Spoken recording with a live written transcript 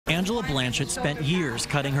Angela Blanchett spent years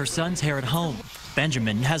cutting her son's hair at home.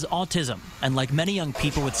 Benjamin has autism and, like many young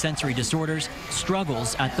people with sensory disorders,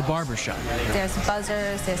 struggles at the barber shop. There's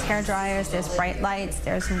buzzers, there's hair dryers, there's bright lights,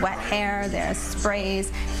 there's wet hair, there's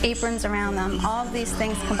sprays, aprons around them. All of these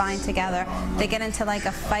things combined together, they get into like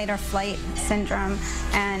a fight or flight syndrome,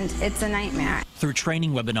 and it's a nightmare. Through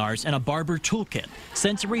training webinars and a barber toolkit,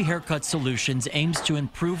 Sensory Haircut Solutions aims to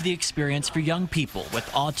improve the experience for young people with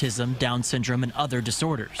autism, Down syndrome, and other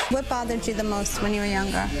disorders. What bothered you the most when you were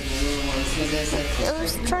younger? I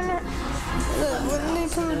was trying to, when they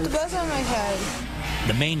put the buzz on my head.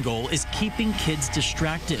 The main goal is keeping kids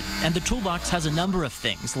distracted, and the toolbox has a number of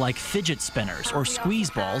things like fidget spinners or squeeze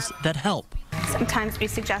balls that help. Sometimes we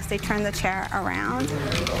suggest they turn the chair around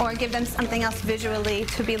or give them something else visually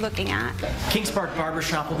to be looking at. Kings Park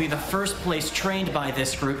Barbershop will be the first place trained by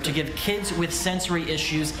this group to give kids with sensory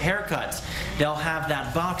issues haircuts. They'll have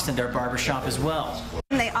that box in their barbershop as well.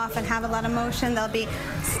 They often have a lot of motion. They'll be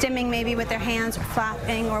stimming maybe with their hands or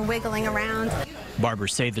flapping or wiggling around.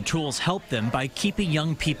 Barbers say the tools help them by keeping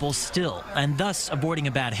young people still and thus avoiding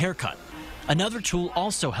a bad haircut. Another tool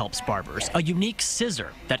also helps barbers, a unique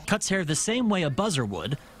scissor that cuts hair the same way a buzzer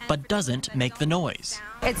would, but doesn't make the noise.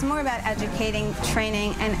 It's more about educating,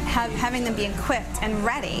 training, and having them be equipped and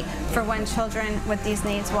ready for when children with these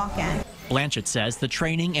needs walk in. Blanchett says the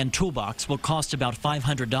training and toolbox will cost about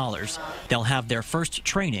 $500. They'll have their first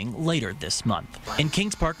training later this month. In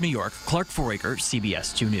Kings Park, New York, Clark Fouraker,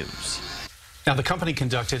 CBS 2 News. Now, the company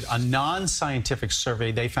conducted a non-scientific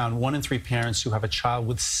survey. They found 1 in 3 parents who have a child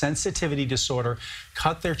with sensitivity disorder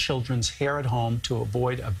cut their children's hair at home to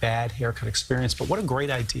avoid a bad haircut experience. But what a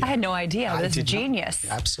great idea. I had no idea. That's genius.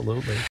 Absolutely.